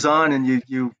marches on, and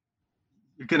you're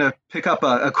going to pick up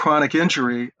a chronic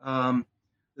injury,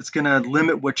 it's going to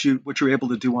limit what you're able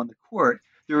to do on the court.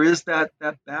 There is that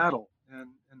battle, and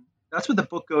that's what the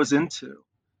book goes into.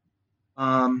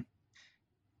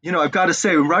 I've got to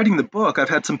say, in writing the book, I've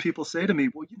had some people say to me,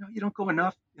 well, you don't go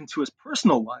enough into his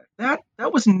personal life. That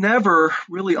was never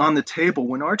really on the table.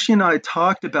 When Archie and I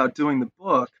talked about doing the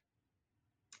book,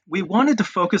 we wanted to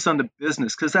focus on the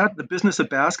business, the business of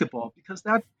basketball, because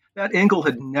that angle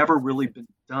had never really been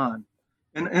done.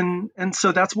 And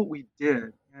so that's what we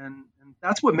did. And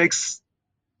that's what makes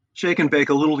Shake and Bake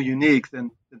a little unique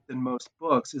than most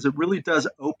books, is it really does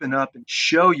open up and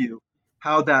show you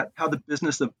how the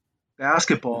business of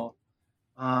basketball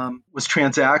was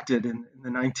transacted in the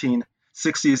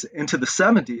 1960s into the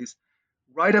 70s,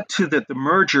 right up to the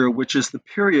merger, which is the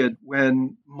period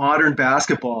when modern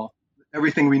basketball,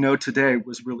 everything we know today,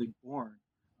 was really born.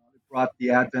 It brought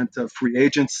the advent of free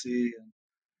agency and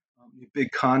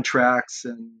big contracts,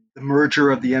 and the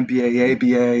merger of the NBA,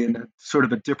 ABA, and sort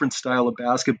of a different style of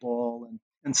basketball,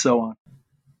 and so on.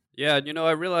 Yeah,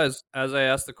 I realized as I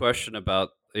asked the question about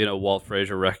Walt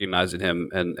Frazier recognizing him,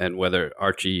 and whether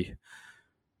Archie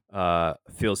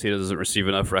feels he doesn't receive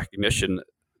enough recognition,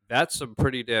 that's some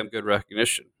pretty damn good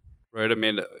recognition, right? I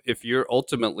mean, if you're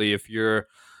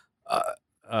uh,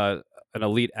 an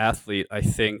elite athlete, I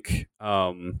think,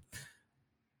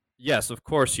 yes, of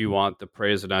course you want the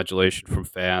praise and adulation from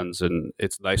fans, and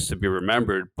it's nice to be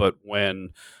remembered. But when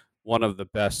one of the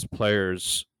best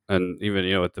players, and even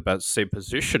at the best same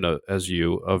position as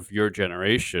you of your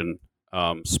generation,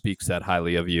 speaks that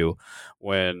highly of you,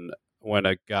 when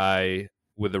a guy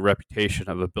with the reputation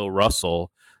of a Bill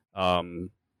Russell,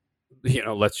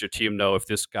 lets your team know, if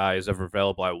this guy is ever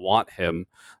available, I want him,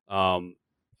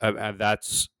 and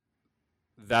that's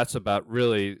about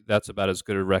as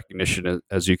good a recognition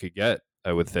as you could get,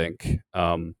 I would think.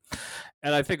 And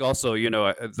I think also,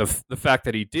 the fact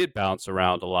that he did bounce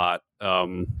around a lot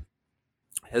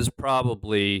has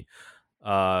probably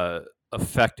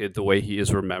affected the way he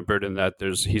is remembered, and that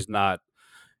he's not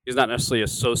necessarily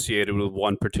associated with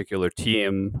one particular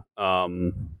team,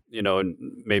 and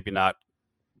maybe not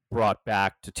brought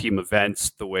back to team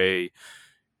events the way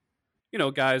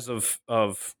guys of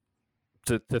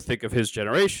to think of his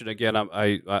generation again.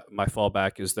 My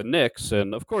fallback is the Knicks,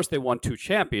 and of course they won 2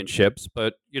 championships.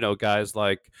 But guys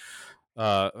like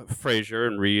Frazier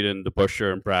and Reed and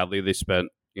DeBusschere and Bradley, they spent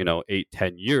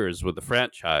 8-10 years with the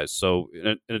franchise. So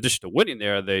in addition to winning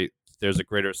there's a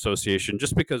greater association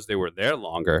just because they were there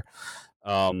longer.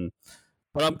 But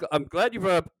I'm glad you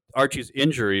brought up Archie's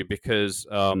injury because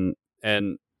and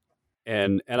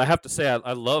I have to say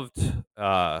I love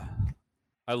the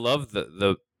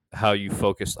how you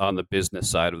focused on the business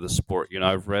side of the sport.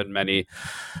 I've read many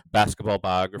basketball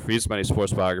biographies, many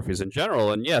sports biographies in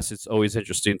general, and yes, it's always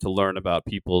interesting to learn about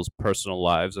people's personal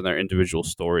lives and their individual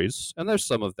stories. And there's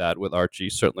some of that with Archie,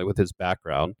 certainly with his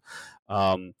background.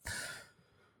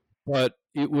 But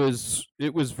it was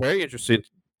very interesting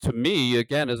to me,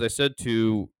 again, as I said,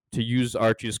 to use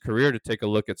Archie's career to take a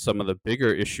look at some of the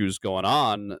bigger issues going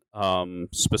on,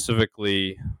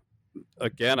 specifically.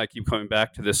 Again, I keep coming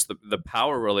back to this, the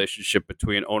power relationship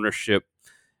between ownership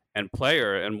and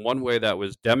player. And one way that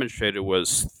was demonstrated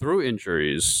was through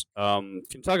injuries. Can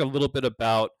you talk a little bit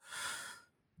about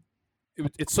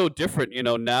it's so different,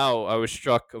 now I was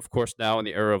struck, of course, now in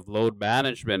the era of load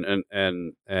management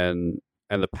and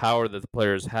the power that the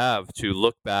players have to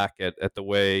look back at the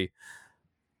way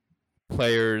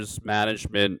players,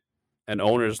 management, and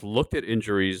owners looked at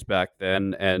injuries back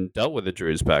then and dealt with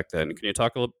injuries back then. Can you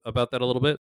talk about that a little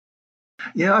bit?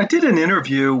 Yeah, I did an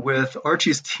interview with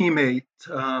Archie's teammate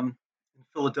in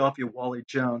Philadelphia, Wally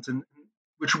Jones, and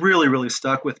which really, really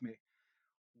stuck with me.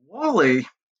 Wally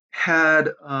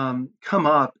had come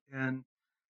up and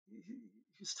he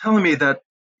was telling me that,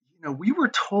 we were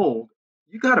told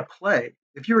you got to play.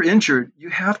 If you're injured, you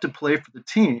have to play for the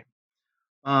team.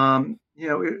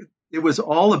 It was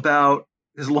all about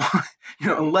as long,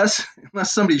 unless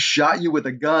somebody shot you with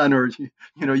a gun or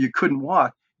you couldn't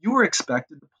walk, you were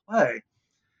expected to play.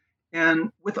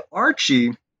 And with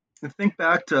Archie, and think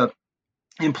back to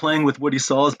him playing with Woody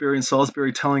Salisbury and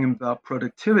Salisbury telling him about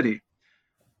productivity.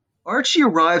 Archie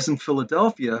arrives in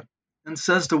Philadelphia and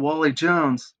says to Wally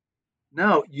Jones,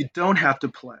 "No, you don't have to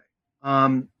play.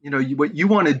 What you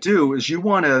want to do is you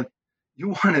want to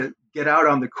get out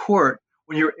on the court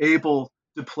when you're able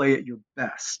to play at your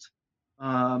best."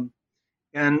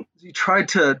 And he tried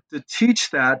to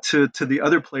teach that to the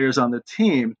other players on the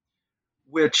team,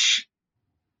 which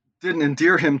didn't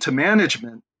endear him to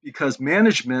management because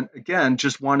management, again,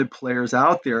 just wanted players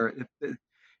out there. If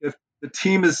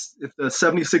the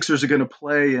 76ers are going to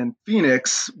play in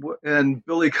Phoenix and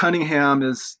Billy Cunningham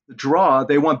is the draw,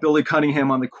 they want Billy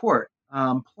Cunningham on the court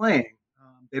playing.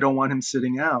 They don't want him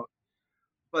sitting out.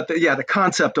 But the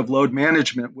concept of load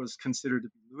management was considered to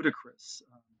be ludicrous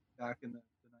back in the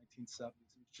 1970s.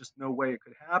 There's just no way it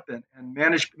could happen, and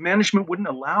management wouldn't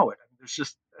allow it. I mean, there's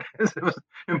just it was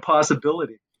an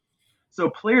impossibility. So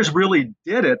players really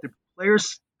did it. The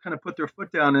players kind of put their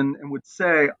foot down and would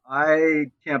say,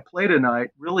 "I can't play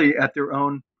tonight," really at their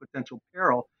own potential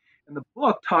peril. And the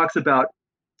book talks about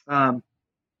a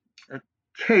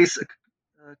case a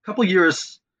couple of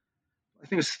years, I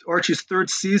think it's Archie's third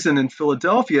season in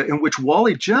Philadelphia, in which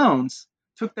Wally Jones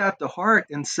took that to heart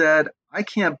and said, "I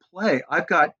can't play. I've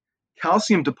got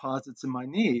calcium deposits in my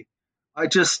knee. I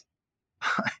just,"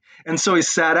 and so he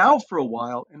sat out for a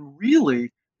while. And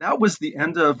really, that was the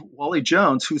end of Wally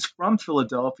Jones, who's from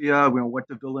Philadelphia. Went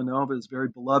to Villanova, is very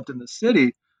beloved in the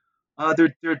city.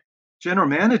 Their general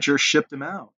manager shipped him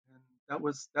out, and that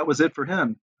was it for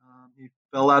him. He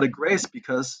fell out of grace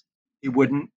because he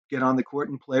wouldn't get on the court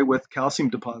and play with calcium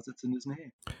deposits in his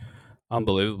knee.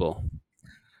 Unbelievable.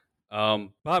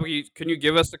 Bob, can you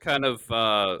give us a kind of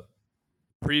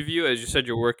preview? As you said,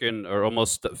 you're working or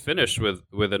almost finished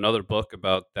with another book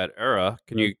about that era.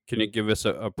 Can you give us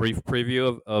a brief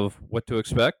preview of what to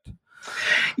expect?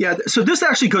 Yeah, so this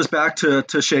actually goes back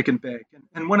to Shake and Bake.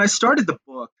 And when I started the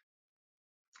book,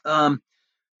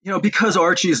 because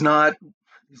Archie is not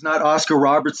Oscar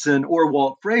Robertson or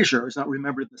Walt Frazier, he's not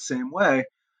remembered the same way.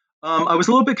 I was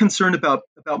a little bit concerned about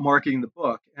marketing the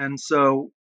book, and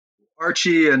so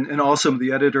Archie and also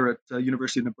the editor at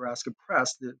University of Nebraska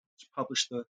Press that published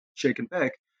the Shake and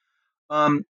Bake,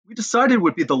 we decided it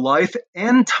would be the life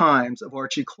and times of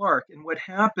Archie Clark. And what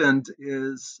happened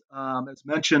is, as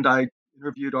mentioned, I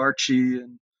interviewed Archie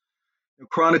and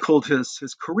chronicled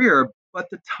his career, but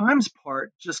the times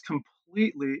part just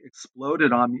completely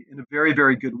exploded on me in a very,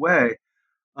 very good way.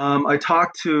 I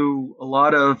talked to a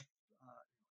lot of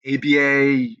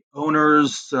ABA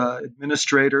owners,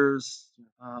 administrators,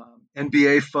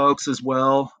 NBA folks as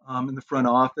well in the front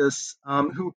office,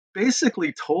 who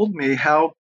basically told me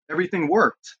how everything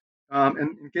worked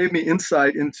and gave me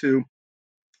insight into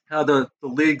how the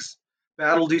league's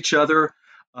battled each other.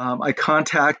 I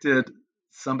contacted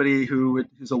somebody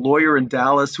who's a lawyer in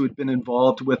Dallas who had been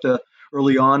involved with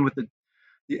early on with the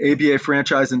ABA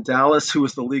franchise in Dallas, who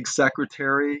was the league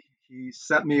secretary. He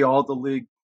sent me all the league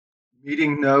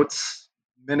meeting notes,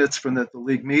 minutes from the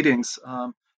league meetings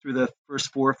through the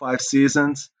first 4 or 5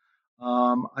 seasons.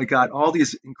 I got all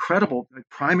these incredible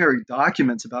primary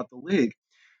documents about the league.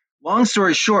 Long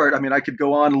story short, I mean, I could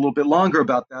go on a little bit longer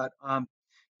about that.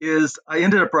 Is I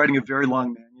ended up writing a very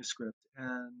long manuscript,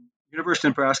 and University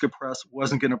of Nebraska Press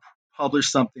wasn't going to publish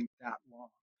something that long.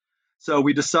 So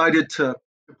we decided to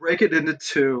break it into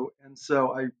two. And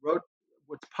so I wrote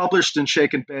what's published in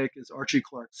Shake and Bake is Archie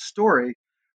Clark's story,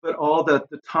 but all the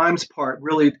Times part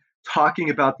really talking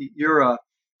about the era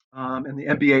and the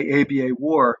NBA ABA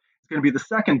war is going to be the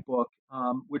second book,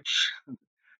 which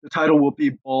the title will be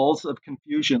Balls of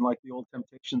Confusion, like the old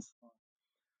Temptations song.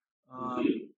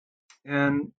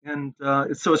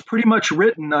 So it's pretty much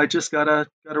written. I just gotta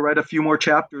write a few more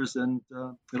chapters, and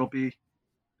it'll be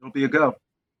a go.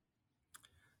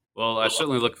 Well, I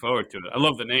certainly look forward to it. I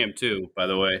love the name too, by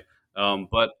the way.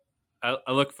 But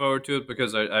I look forward to it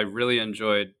because I really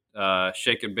enjoyed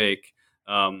Shake and Bake.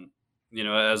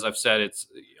 As I've said, it's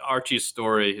Archie's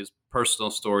story, his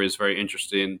personal story is very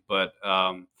interesting. But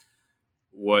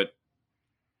what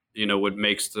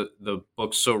makes the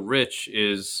book so rich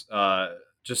is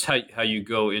just how you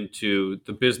go into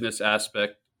the business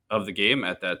aspect of the game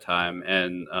at that time,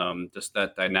 and just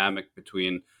that dynamic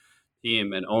between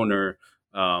team and owner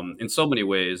in so many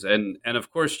ways, and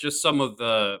of course just some of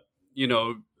the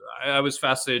I was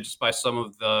fascinated just by some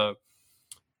of the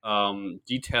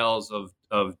details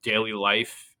of daily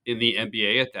life in the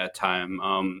NBA at that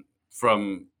time,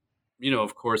 from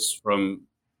of course from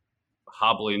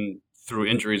hobbling through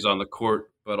injuries on the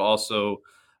court, but also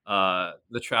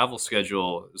the travel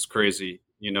schedule is crazy.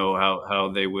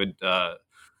 How they would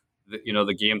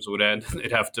the games would end.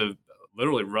 They'd have to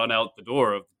literally run out the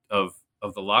door of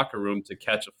the locker room to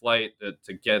catch a flight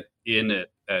to get in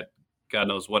at God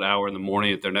knows what hour in the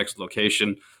morning at their next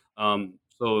location.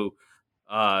 So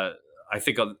I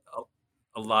think a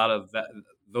lot of that,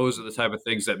 those are the type of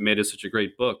things that made it such a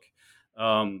great book.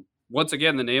 Once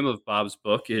again, the name of Bob's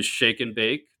book is Shake and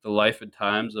Bake: The Life and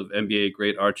Times of NBA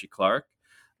Great Archie Clark.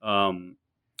 And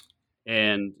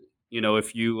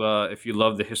if you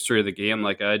love the history of the game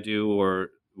like I do,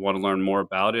 or want to learn more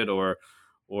about it,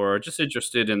 or just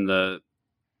interested in the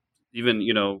even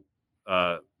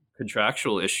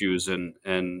contractual issues and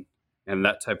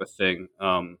that type of thing,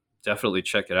 definitely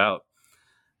check it out.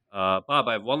 Bob,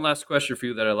 I have one last question for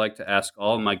you that I like to ask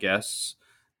all of my guests.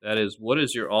 That is, what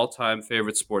is your all-time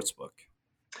favorite sports book?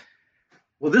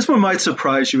 Well, this one might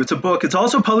surprise you. It's a book. It's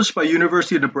also published by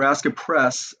University of Nebraska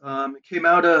Press. It came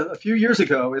out a few years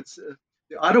ago. It's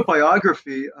the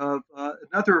autobiography of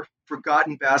another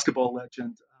forgotten basketball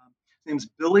legend. His name's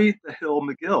Billy the Hill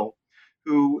McGill,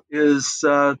 who is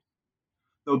the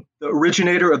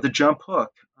originator of the jump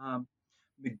hook.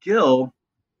 McGill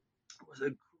was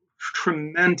a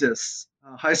tremendous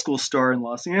high school star in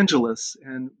Los Angeles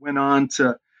and went on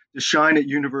to shine at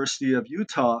University of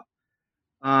Utah.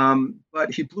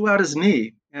 But he blew out his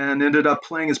knee and ended up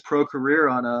playing his pro career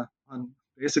on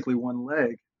basically one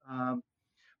leg.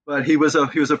 But he was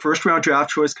a first round draft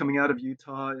choice coming out of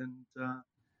Utah, and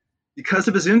because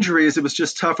of his injuries, it was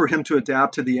just tough for him to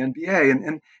adapt to the NBA.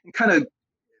 And kind of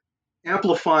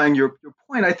amplifying your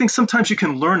point, I think sometimes you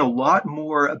can learn a lot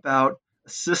more about a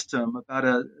system, about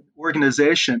an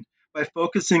organization, by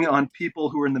focusing on people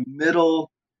who are in the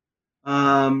middle,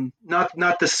 not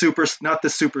the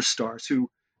superstars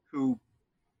who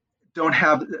don't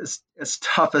have as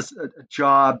tough as a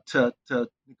job to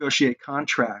negotiate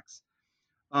contracts.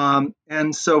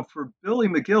 And so for Billy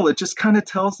McGill, it just kind of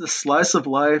tells this slice of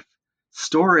life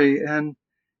story. And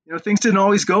things didn't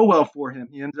always go well for him.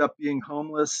 He ended up being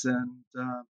homeless and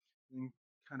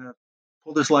kind of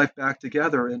pulled his life back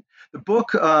together. And the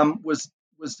book was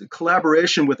a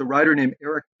collaboration with a writer named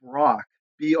Eric Brock,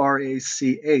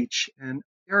 Brach, and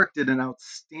Eric did an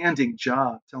outstanding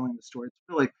job telling the story. It's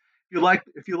really,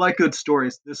 if you like good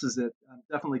stories, this is it.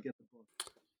 Definitely get the book.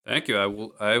 Thank you.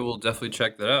 I will definitely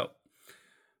check that out.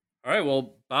 All right.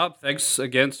 Well, Bob, thanks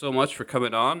again so much for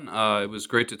coming on. It was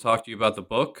great to talk to you about the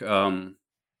book,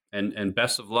 and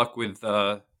best of luck with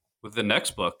the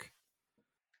next book.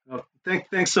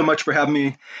 Thanks so much for having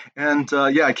me. And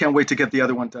I can't wait to get the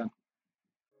other one done.